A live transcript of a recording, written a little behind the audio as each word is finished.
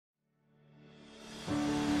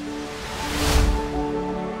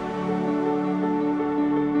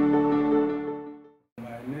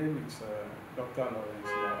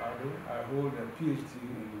hold a PhD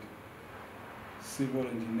in civil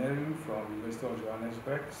engineering from University of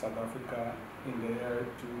Johannesburg, South Africa, in the year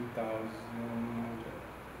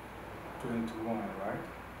 2021, right?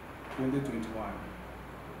 2021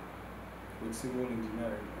 with civil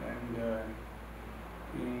engineering, and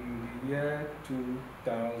in the year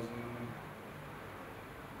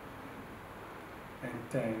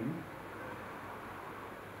 2010,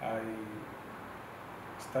 I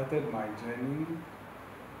started my journey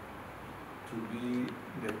to be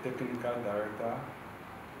the technical director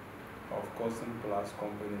of Custom Plus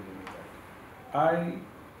Company Limited. I,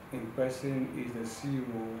 in person, is the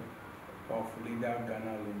CEO of Leader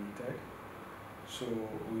Ghana Limited. So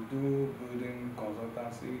we do building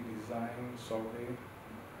consultancy, design, survey,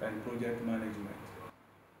 and project management.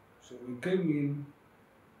 So we came in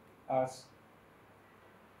as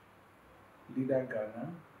Leader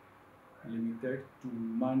Ghana Limited to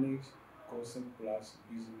manage Custom Plus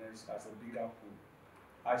business as a bigger pool.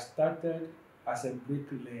 I started as a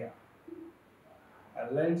bricklayer. I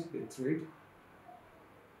learned the trade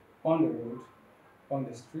on the road, on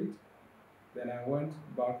the street. Then I went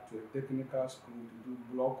back to a technical school to do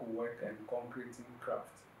block work and concreting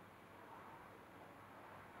craft.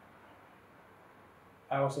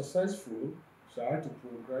 I was successful, so I had to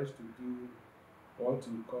progress to do what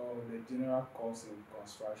we call the general course in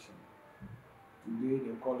construction. Today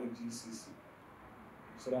they call it GCC.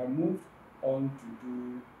 So I moved on to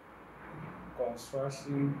do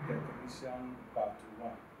construction technician part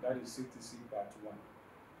 1, that is CTC part 1.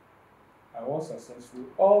 I was successful.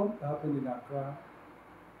 All happened in Accra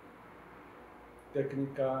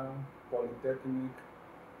Technical Polytechnic,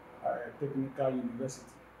 Technical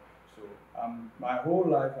University. So my whole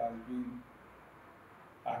life has been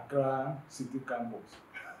Accra City Campus.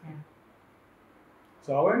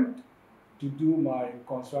 So I went to do my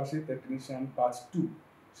construction technician part 2,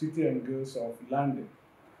 City and Guilds of London.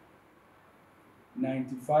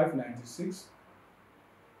 95-96,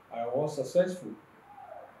 I was successful.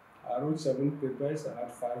 I wrote 7 papers, I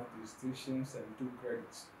had 5 distinctions and 2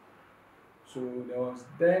 credits. So there was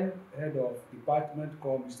then head of department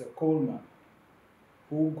called Mr. Coleman,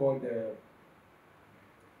 who got the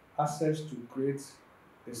access to create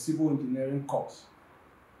the civil engineering course.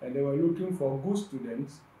 And they were looking for good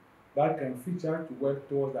students that can feature to work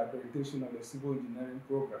towards the accreditation of the civil engineering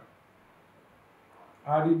program.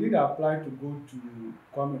 I did apply to go to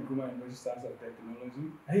Kwame Nkrumah University of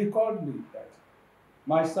Technology. He called me that,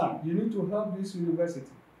 my son, you need to help this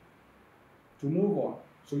university to move on.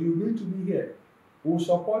 So you need to be here. We'll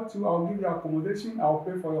support you, I'll give you accommodation, I'll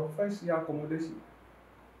pay for your first year accommodation.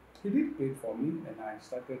 He did pay for me, and I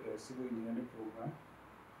started the civil engineering program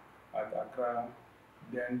at Accra,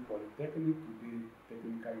 then Polytechnic, today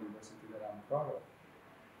Technical University, that I'm proud of.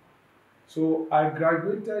 So I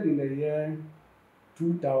graduated in the year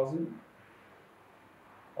 2000,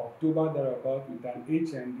 October thereabout, with an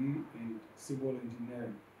HND in civil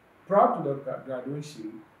engineering. Prior to the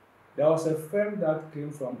graduation, there was a firm that came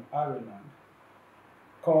from Ireland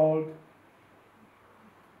called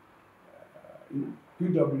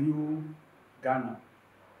PW Ghana,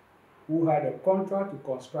 who had a contract to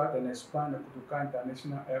construct and expand the Kotoka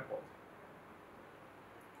International Airport.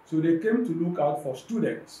 So they came to look out for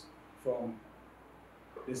students from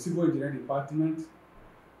the civil engineering department.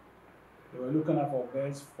 They were looking out for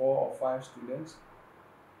best 4 or 5 students.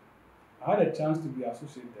 I had a chance to be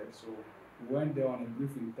associated, so we went there on a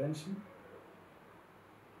brief internship.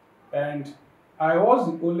 And I was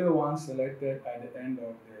the only one selected at the end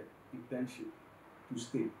of the internship to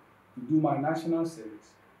stay, to do my national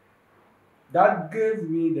service. That gave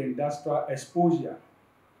me the industrial exposure.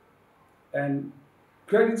 And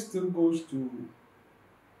credit still goes to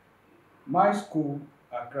my school,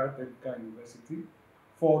 Accra Technical University,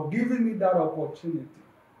 for giving me that opportunity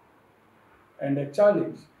and the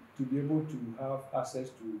challenge to be able to have access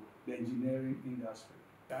to the engineering industry.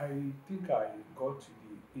 I think I got to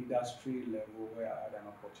the industry level where I had an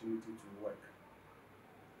opportunity to work.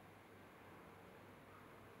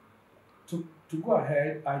 To go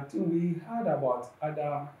ahead, I think we heard about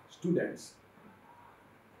other students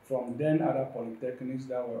from then other polytechnics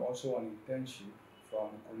that were also on internship from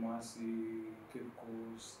Kumasi, Cape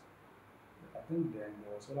Coast. I think then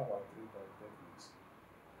there was all about 3 polytechnics.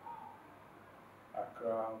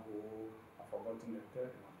 Accra, Ho, I've forgotten the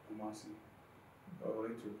third one, Kumasi, or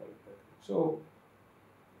Rachel Polytechnic. So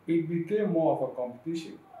it became more of a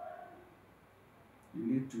competition. You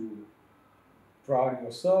need to pride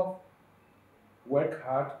yourself, work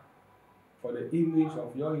hard for the image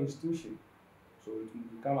of your institution. So it will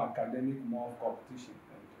become academic, more of competition.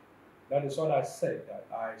 And that is what I said, that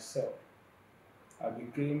I excelled.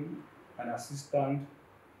 an assistant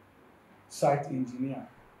site engineer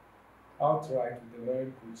outright with a very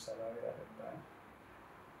good salary at the time.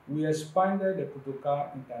 We expanded the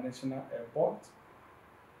Kotoka International Airport.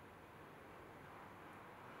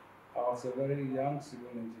 I was a very young civil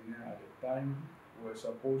engineer at the time. We were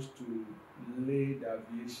supposed to lay the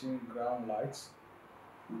aviation ground lights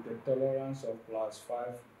with a tolerance of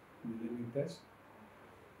 +5 millimeters.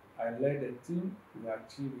 I led the team, we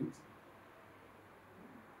achieved it.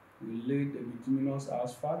 We laid the bituminous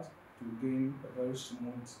asphalt to gain a very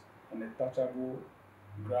smooth and a touchable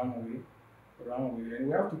runway, and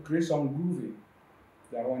we have to create some grooving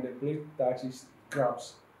that when the plate touches,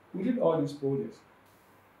 grabs. We did all these projects.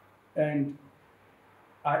 And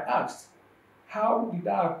I asked, how did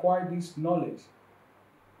I acquire this knowledge?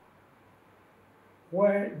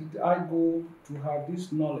 Where did I go to have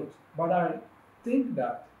this knowledge? But I think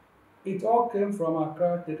that it all came from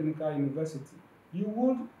Accra Technical University. You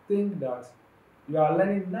would think that you are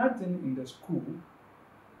learning nothing in the school,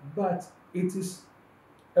 but it is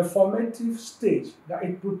a formative stage that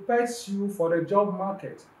it prepares you for the job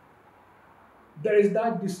market. There is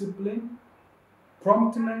that discipline,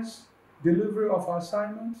 promptness, delivery of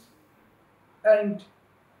assignments, and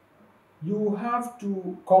you have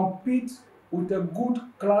to compete with a good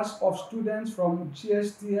class of students from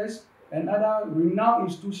GSTS and other renowned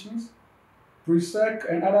institutions, pre-sec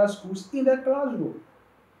and other schools in the classroom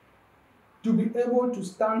to be able to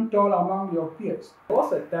stand tall among your peers. There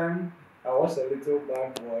was a time I was a little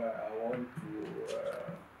bad boy. I went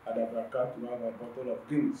to Accra to have a bottle of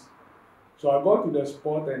Guinness. So I got to the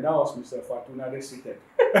spot, and that was Mr. Fatunade seated.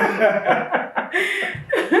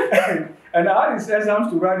 And I had his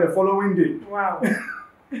exams to write the following day. Wow.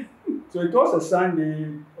 So it was a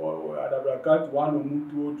Sunday, or at Accra to one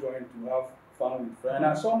Omutuo trying to have fun with friends. And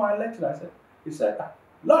I saw my lecturer. He said,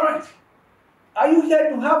 Lawrence, are you here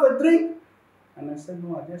to have a drink? And I said,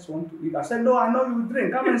 no, I just want to eat. I said, no, I know you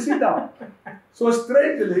drink. Come and sit down. So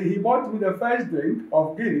strangely, he bought me the first drink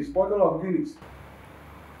of Guinness, bottle of Guinness.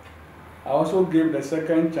 I also gave the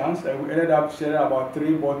second chance, and we ended up sharing about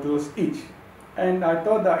 3 bottles each. And I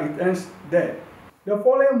thought that it ends there. The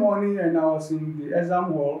following morning, and I was in the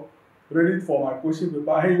exam hall, ready for my question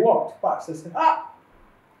paper. He walked past. I said,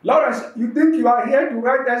 Lawrence, you think you are here to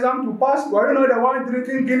write exam to pass? Were you not the one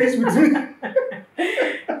drinking Guinness with me?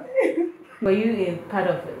 Were you a part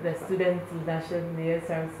of the student leadership, the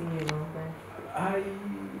SRC, I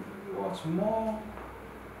was more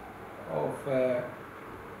of a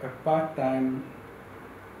part-time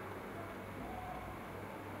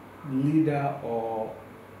leader or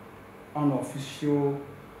unofficial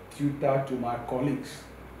tutor to my colleagues.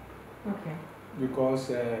 Okay.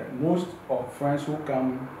 Because most of friends who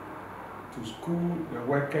come to school, the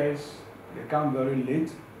workers, they come very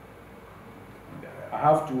late. I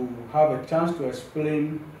have to have a chance to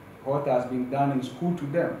explain what has been done in school to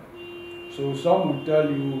them. So some will tell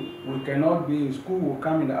you, we cannot be in school, we'll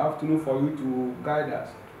come in the afternoon for you to guide us.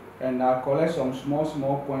 And I collect some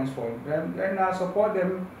small points for them. Then I support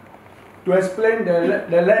them to explain the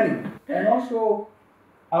learning. And also,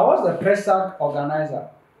 I was the PESAC organizer.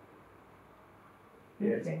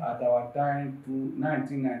 Yes, okay. At our time,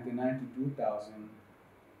 1999 to 2000,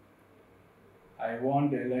 I won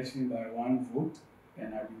the election by 1 vote,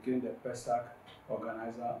 and I became the PESAC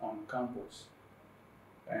organizer on campus.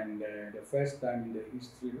 And the first time in the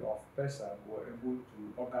history of PESAC, we were able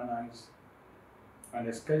to organize an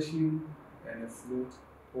excursion and a float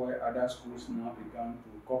where other schools now began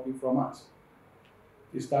to copy from us.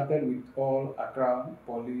 It started with all Accra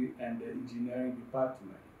Poly and the engineering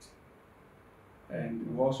department. And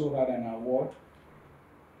we also had an award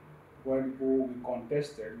where people we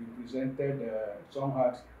contested, we presented, some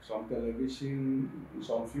had some television,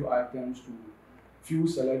 some few items to few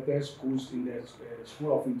selected schools in the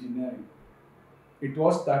School of Engineering. It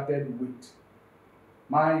was started with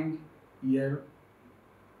my year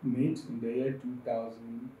mate in the year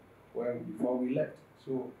 2000, before we left.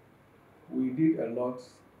 So we did a lot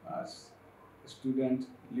as a student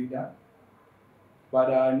leader,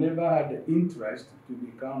 but I never had the interest to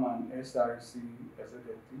become an SRC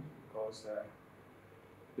executive because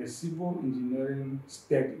the civil engineering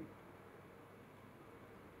study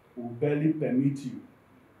will barely permit you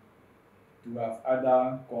to have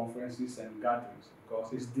other conferences and gatherings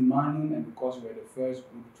because it's demanding, and because we're the first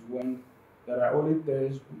group to learn. There are only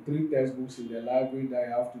 3 textbooks in the library that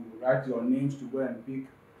you have to write your names to go and pick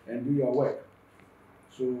and do your work.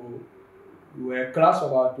 So we were a class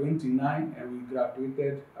of about 29 and we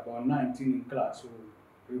graduated about 19 in class. So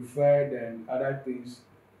referred and other things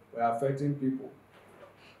were affecting people.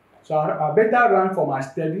 So I better ran for my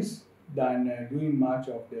studies than doing much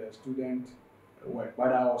of the student work.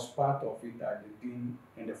 But I was part of it at the dean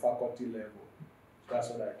and the faculty level. So that's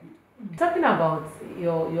what I did. Talking about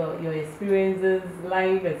your experiences,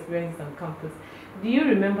 life experiences on campus, do you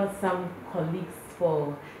remember some colleagues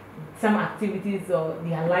for some activities or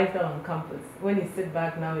their lifestyle on campus? When you sit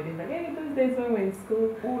back nowadays, like, hey, those days when we were in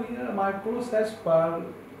school. Oh yeah, my closest pal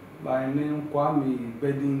by name Kwame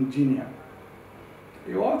Bedin Jr.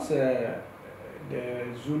 He was the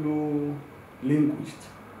Zulu linguist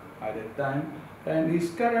at the time, and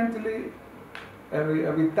he's currently a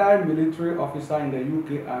retired military officer in the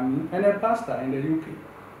UK Army and a pastor in the UK.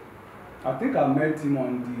 I think I met him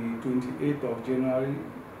on the 28th of January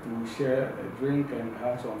to share a drink and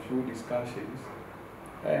have some few discussions.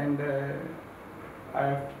 And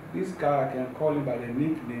this guy, I can call him by the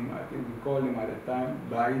nickname, I think we called him at the time,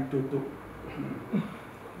 Bai Toto.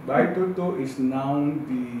 Bai Toto is now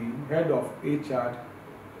the head of HR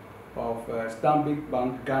of Stanbic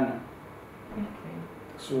Bank Ghana. Okay.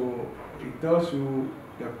 So it tells you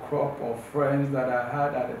the crop of friends that I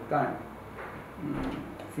had at the time.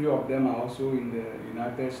 A few of them are also in the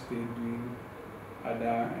United States doing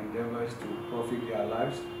other endeavors to profit their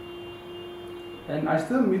lives. And I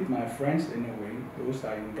still meet my friends anyway. Those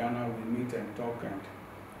are in Ghana, we meet and talk and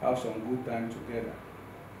have some good time together.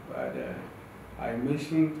 But I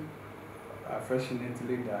mentioned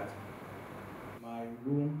affectionately that my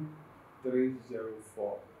room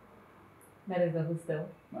 304, That is the hostel.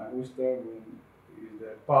 my hostel room, is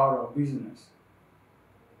the power of business.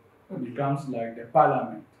 It becomes like the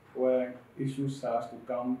parliament where issues has to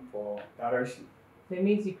come for direction. So it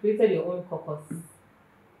means you created your own caucus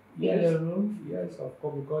in your room? Yes, of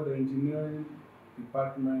course, because the engineering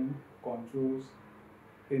department controls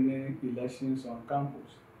any elections on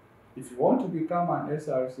campus. If you want to become an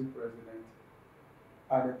SRC president,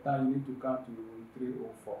 at the time you need to come to room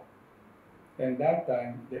 304. And that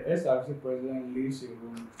time, the SRC president lives in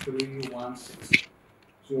room 316.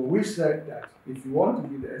 So we said that if you want to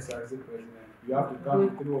be the SRC president, you have to come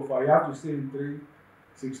to 304. You have to stay in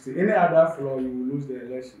 360. Any other floor, you will lose the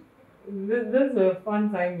election. This was a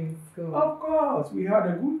fun time in school. Of course, we had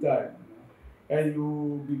a good time. And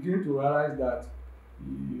you begin to realize that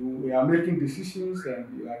you are making decisions and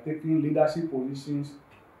you are taking leadership positions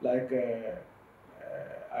like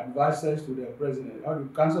advisors to the president or the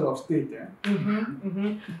council of state.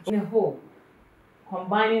 In a whole,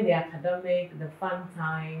 combining the academic, the fun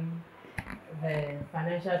time, the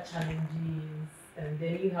financial challenges, and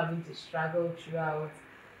then you having to struggle throughout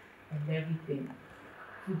and everything.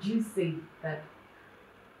 Would you say that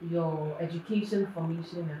your education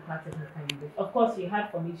formation in Accra Technical University, of course you had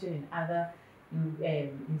formation in other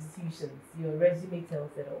institutions, your resume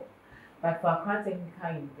tells it all, but for Accra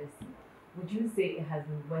Technical University, would you say it has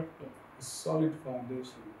been worth it? A solid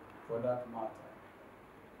foundation for that matter.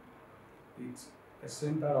 It's a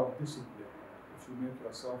center of discipline if you make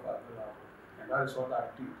yourself available, and that is what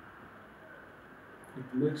I did.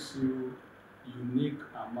 It makes you unique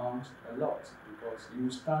amongst a lot because you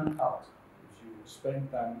stand out if you spend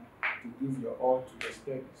time to give your all to the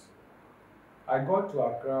studies. I got to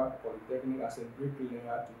Accra Polytechnic as a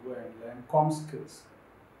bricklayer to go and learn com skills,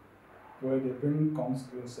 where they bring com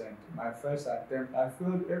skills, and my first attempt I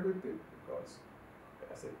failed everything because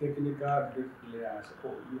as a technical bricklayer I said,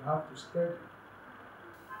 oh, you have to study.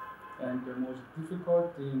 And the most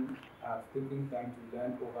difficult thing I've taken time to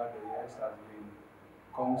learn over the years has been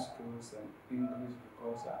com skills and English,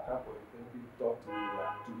 because Accra Polytechnic taught me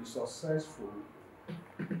that to be successful,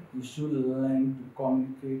 you should learn to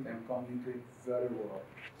communicate and communicate very well,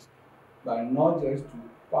 but not just to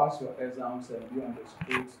pass your exams and be on the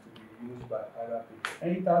streets to be used by other people.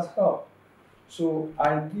 And it has helped. So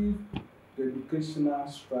I give the educational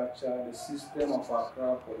structure, the system of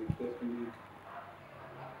Accra Polytechnic,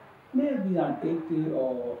 maybe an 80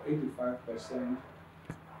 or 85%,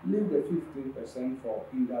 leave the 15% for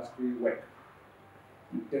industry work,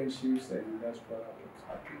 internships and industrial works.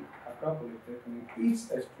 I think Accra Polytechnic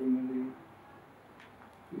is extremely,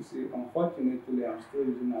 you see, unfortunately, I'm still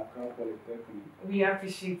using Accra Polytechnic. We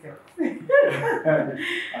appreciate it.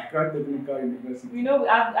 Accra Technical University. You know,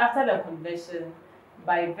 after the convention,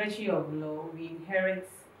 by virtue of law, we inherit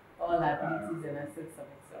all abilities and assets of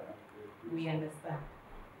it. So we understand.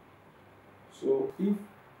 So if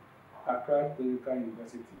Accra Technical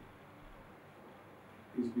University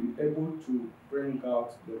is being able to bring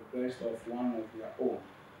out the best of one of their own,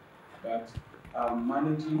 that are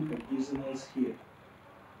managing a business here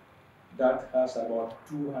that has about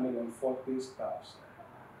 240 staffs.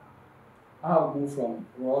 I'll move from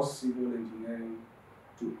raw civil engineering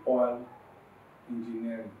to oil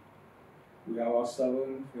engineering We have about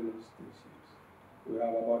 7 filling stations. We have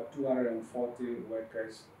about 240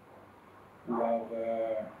 workers. We have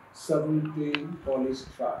 70 police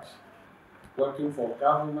trucks working for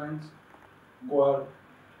government, gold,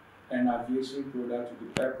 and aviation products to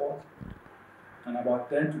the airport, and about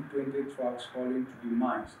 10 to 20 trucks hauling to the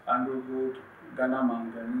mines, Underwood, Ghana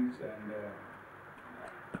Manganese, and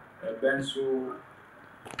Benzo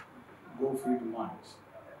Goldfield mines.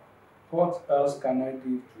 What else can I give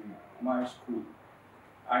to my school?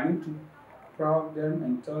 I need to proud them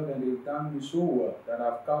and tell them they've done me so well that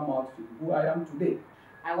I've come out to who I am today.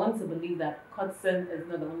 I want to believe that Codson is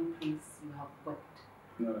not the only place you have worked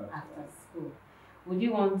after school. Would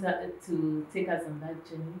you want to take us on that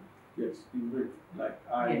journey? Yes, in brief. Like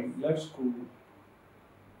I left school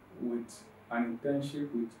with an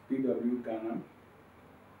internship with PW Ghana,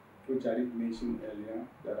 which I did mention earlier,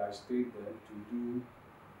 that I stayed there to do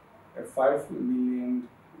a $5 million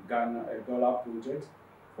dollar project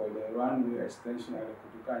for the runway extension at the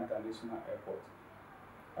Kotoka International Airport.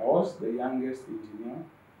 I was the youngest engineer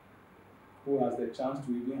who has the chance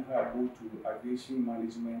to even go to aviation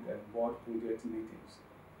management and board project meetings.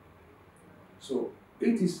 So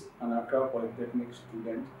it is an Accra Polytechnic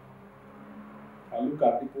student. I look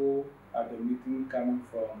at people at the meeting coming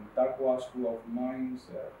from Takwa School of Mines,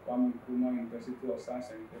 Kwame Nkrumah University of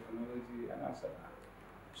Science and Technology, and I said,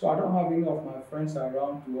 so I don't have any of my friends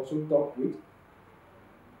around to also talk with.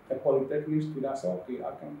 A Polytechnic student, I said, okay,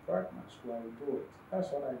 I can pride my school, I will do it. That's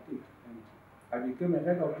what I did. And I became a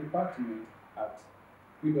head of department at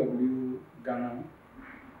PW Ghana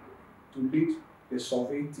to lead the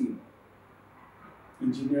survey team,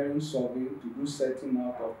 engineering survey, to do setting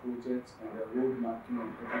out of projects and the road marking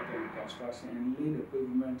and everything and construction, and lay the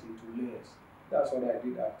pavement into layers. That's what I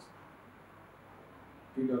did at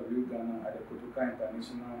PW Ghana at the Kotoka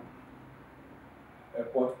International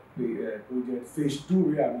Airport project phase 2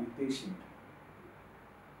 rehabilitation.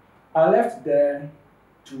 I left there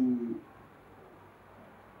to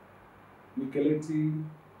Mikeleti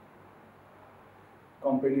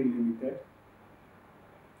Company Limited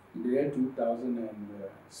in the year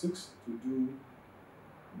 2006 to do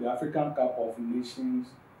the African Cup of Nations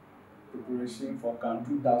preparation for CAN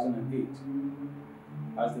 2008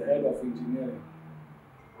 as the head of engineering.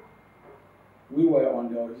 We were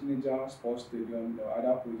on the original sports stadium, the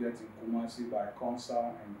other projects in Kumasi by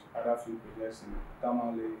Konsa, and other few projects in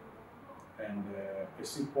Tamale and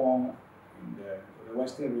Esipon in the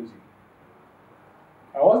Western region.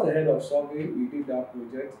 I was the head of survey. We did that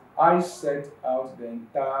project. I set out the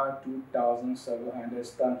entire 2,700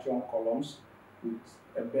 stanchion columns with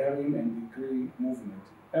a bearing and degree movement,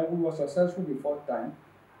 and we were successful before time.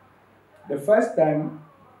 The first time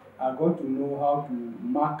I got to know how to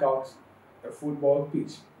mark out a football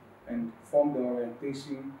pitch and form the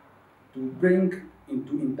orientation to bring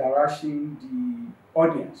into interaction the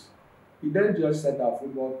audience. You don't just set a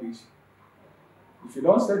football pitch. If you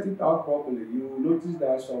don't set it out properly, you will notice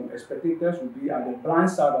that some spectators will be at the blind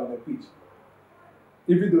side of the pitch.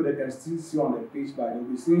 Even though they can still see on the pitch, but they'll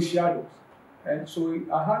be seeing shadows. And so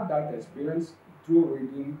I had that experience through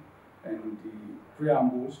reading and the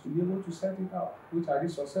preambles to be able to set it out, which I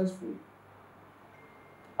did successfully.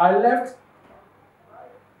 I left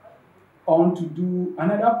on to do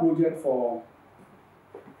another project for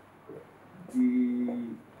the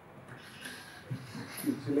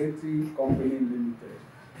Utility Company Limited.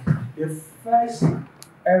 The first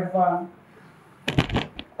ever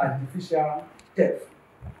artificial turf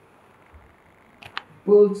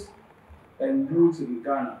built and built in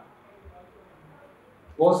Ghana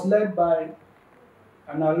was led by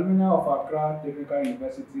an alumni of Accra Technical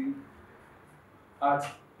University at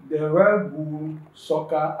the Red Bull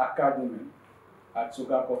Soccer Academy at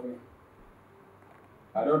Sogakope.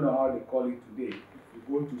 I don't know how they call it today. If you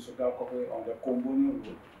go to Sogakope on the Komboni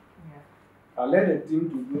Road. I led the team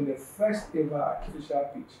to build the first ever artificial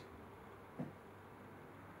pitch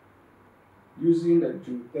using the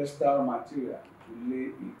geotextile material to lay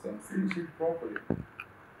it and finish it properly.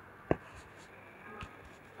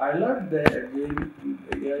 I left there again in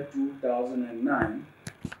the year 2009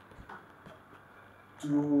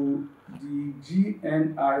 to the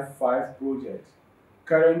GNI 5 project,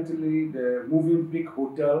 currently the Moving Peak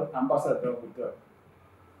Hotel, Ambassador Hotel.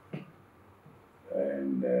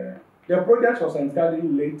 And the project was entirely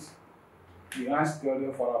late behind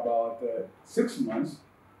schedule for about 6 months.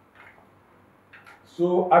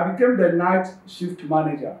 So I became the night shift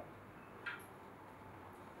manager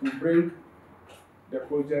to bring the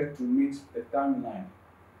project to meet the timeline.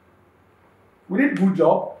 We did a good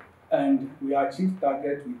job and we achieved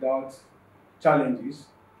target without challenges.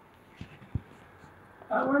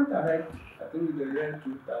 I went ahead I think in the year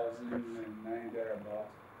 2009 thereabout,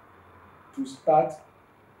 to start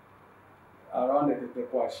around the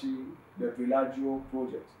Tetekwashi, the Villaggio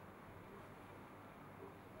project.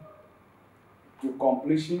 To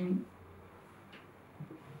completion,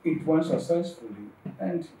 it went successfully.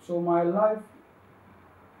 And so my life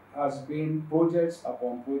has been projects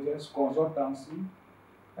upon projects, consultancy,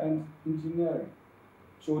 and engineering.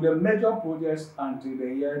 So the major projects until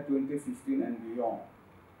the year 2015 and beyond.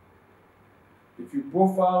 If you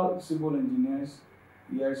profile civil engineers,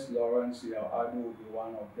 yes, Lawrence Yao will be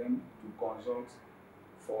one of them to consult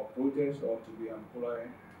for projects or to be employed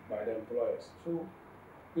by the employers. So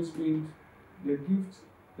it's been the gift,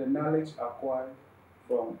 the knowledge acquired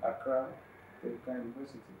from Accra Technical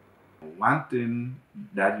University. One thing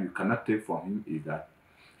that you cannot take from him is that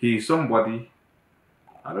he is somebody,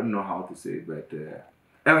 I don't know how to say it, but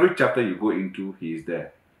every chapter you go into, he is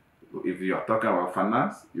there. If you are talking about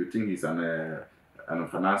finance, you think he's a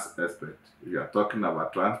finance expert. If you are talking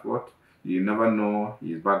about transport, you never know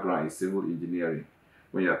his background is civil engineering.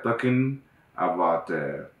 When you are talking about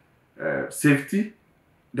safety,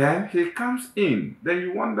 then he comes in. Then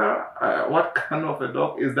you wonder what kind of a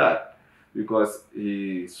dog is that? Because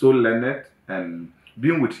he's so learned, and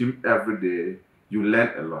being with him every day, you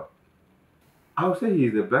learn a lot. I would say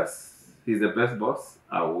he's the best. He's the best boss.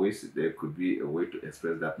 I wish there could be a way to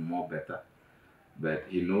express that more better. But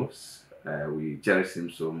he knows we cherish him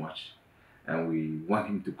so much, and we want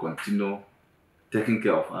him to continue taking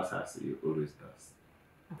care of us as he always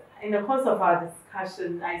does. In the course of our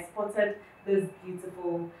discussion, I spotted this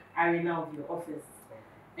beautiful arena of your office.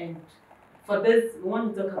 And for this, we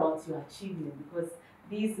want to talk about your achievement, because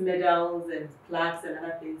these medals and plaques and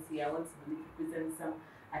other things here, I want to really represent some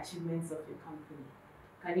achievements of your company.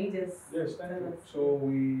 Can you just Yes, thank you. So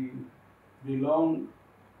we belong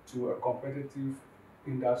to a competitive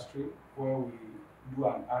industry where we do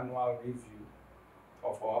an annual review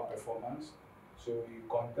of our performance. So we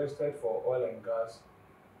contested for Oil and Gas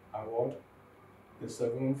Award, the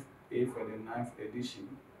 7th, 8th, and the 9th edition.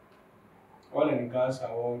 Oil and Gas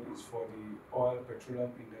Award is for the oil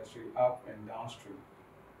petroleum industry up and downstream.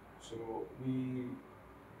 So we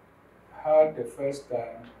had the first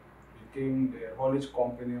time became the haulage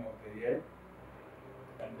company of the year,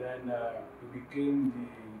 and then we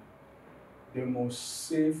became the most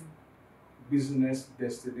safe business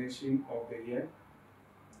destination of the year,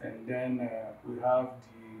 and then we have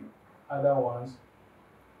the other ones,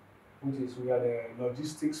 which is we are the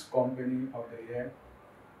logistics company of the year,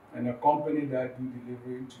 and a company that do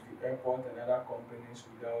delivery to the airport and other companies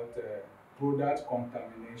without product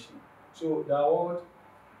contamination. So the award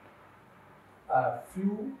are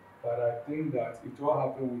few, but I think that it all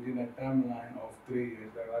happened within a timeline of 3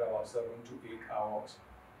 years, like about 7 to 8 hours.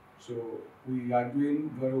 So we are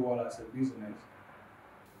doing very well as a business.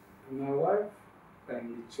 My wife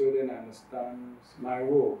and the children understand my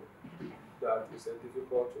role, that is a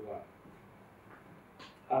difficult one.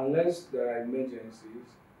 Unless there are emergencies,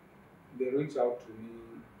 they reach out to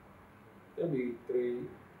me maybe 3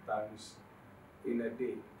 times in a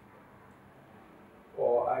day,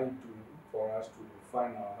 or I do, for us to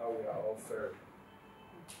find out how we are all fared.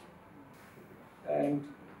 And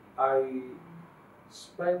I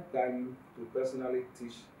spend time to personally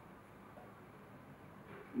teach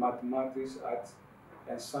mathematics, art,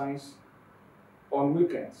 and science on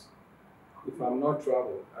weekends. If I'm not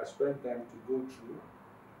traveling, I spend time to go through,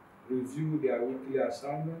 review their weekly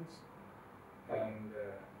assignments, and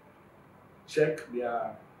check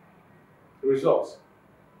their results.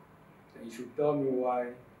 And you should tell me why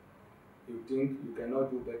you think you cannot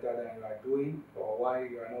do better than you are doing, or why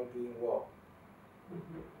you are not doing well.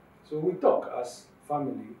 So we talk as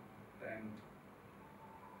family, and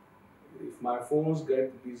if my phones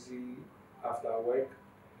get busy after work,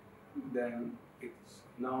 then it's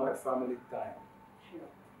now a family time. Sure.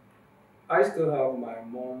 I still have my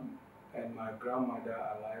mom and my grandmother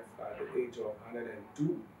alive at the age of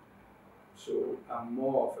 102, so I'm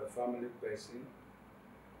more of a family person.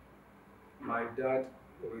 My dad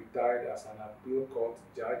retired as an appeal court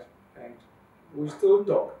judge, and we still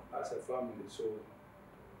talk as a family. So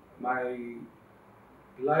my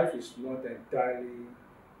life is not entirely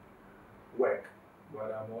work,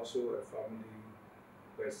 but I'm also a family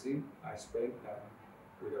person. I spend time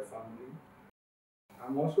with the family.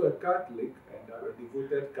 I'm also a Catholic, and I'm a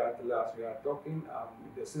devoted Catholic. As we are talking,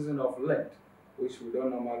 in the season of Lent, which we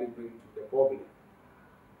don't normally bring to the public,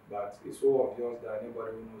 but it's so obvious that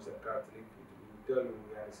anybody who knows a Catholic will tell you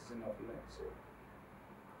we are in the season of Lent. So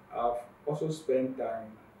I've also spent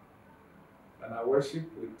time, and I worship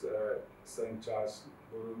with St. Charles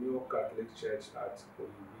Borromeo Catholic Church at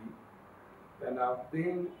Oyibi. and I've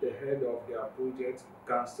been the head of their project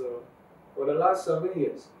council for the last 7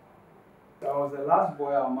 years. I was the last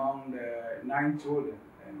boy among the 9 children,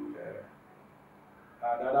 and I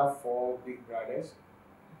had other 4 big brothers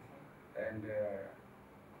and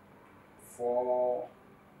 4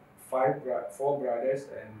 brothers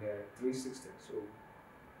and 3 sisters. So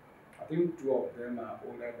I think 2 of them are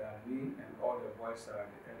older than me, and all the boys are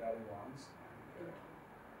the elderly ones.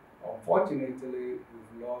 Unfortunately,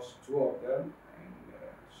 we've lost 2 of them, and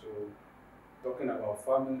so talking about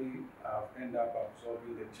family, I've ended up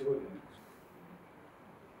absorbing the children.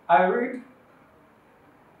 I read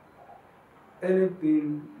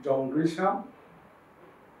anything John Grisham,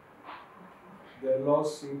 the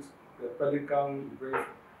lawsuit, the Pelican Brief,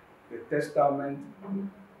 the Testament,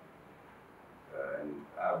 and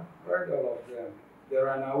I've read all of them. The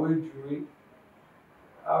Runaway Jury,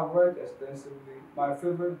 I've read extensively. My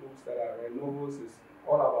favorite books that I read, novels, is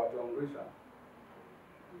all about John Grisham.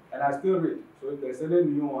 And I still read. So if there's any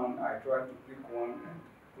new one, I try to pick one and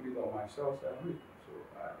put it on my shelves and read. So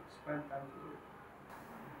I spend time to read.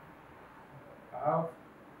 I have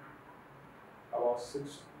about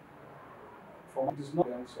 6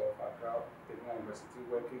 students of Accra Technical University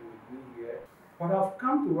working with me here. What I've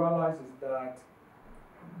come to realize is that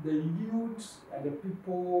the youths and the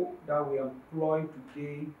people that we employ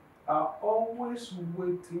today are always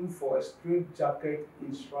waiting for a straitjacket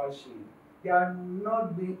instruction. They are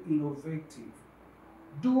not being innovative.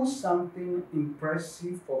 Do something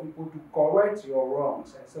impressive for people to correct your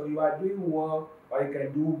wrongs. And so you are doing well, but you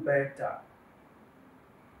can do better.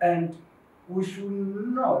 And we should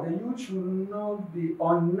not, the youth should not be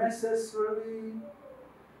unnecessarily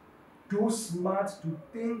too smart to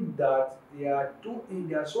think that they are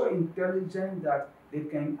so intelligent that they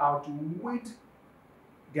can outwit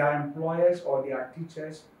their employers or their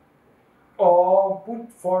teachers, or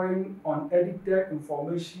put foreign unedited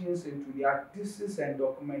informations into their thesis and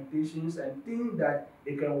documentations and think that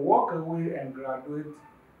they can walk away and graduate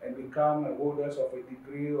and become holders of a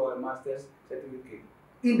degree or a master's certificate.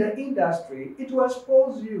 In the industry, it will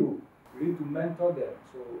expose you. We need to mentor them.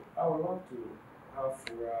 So I would love to have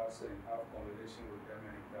forums and have conversation with them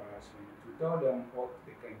and interaction to tell them what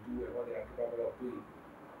they can do and what they are capable of doing.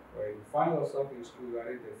 When you find yourself in school, you are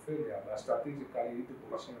a failure, but strategically you need to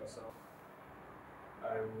position yourself.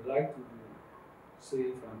 I would like to say,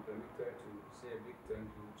 if I'm permitted, to say a big thank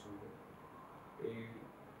you to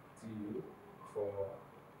ATU for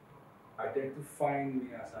identifying me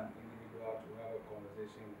as an individual to have a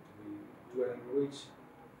conversation with me, to enrich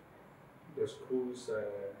the school's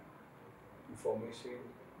information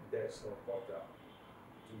desk or portal,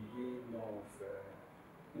 to be more of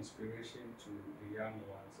inspiration to the young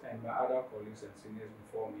ones and my other colleagues and seniors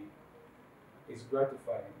before me. It's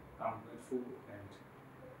gratifying. I'm grateful, and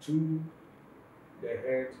to the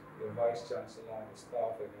head, the vice chancellor, the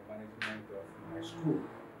staff, and the management of my school,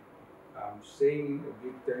 I'm saying a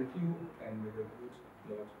big thank you, and may the good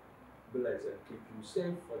Lord bless and keep you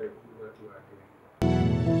safe for the good work you are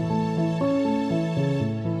doing.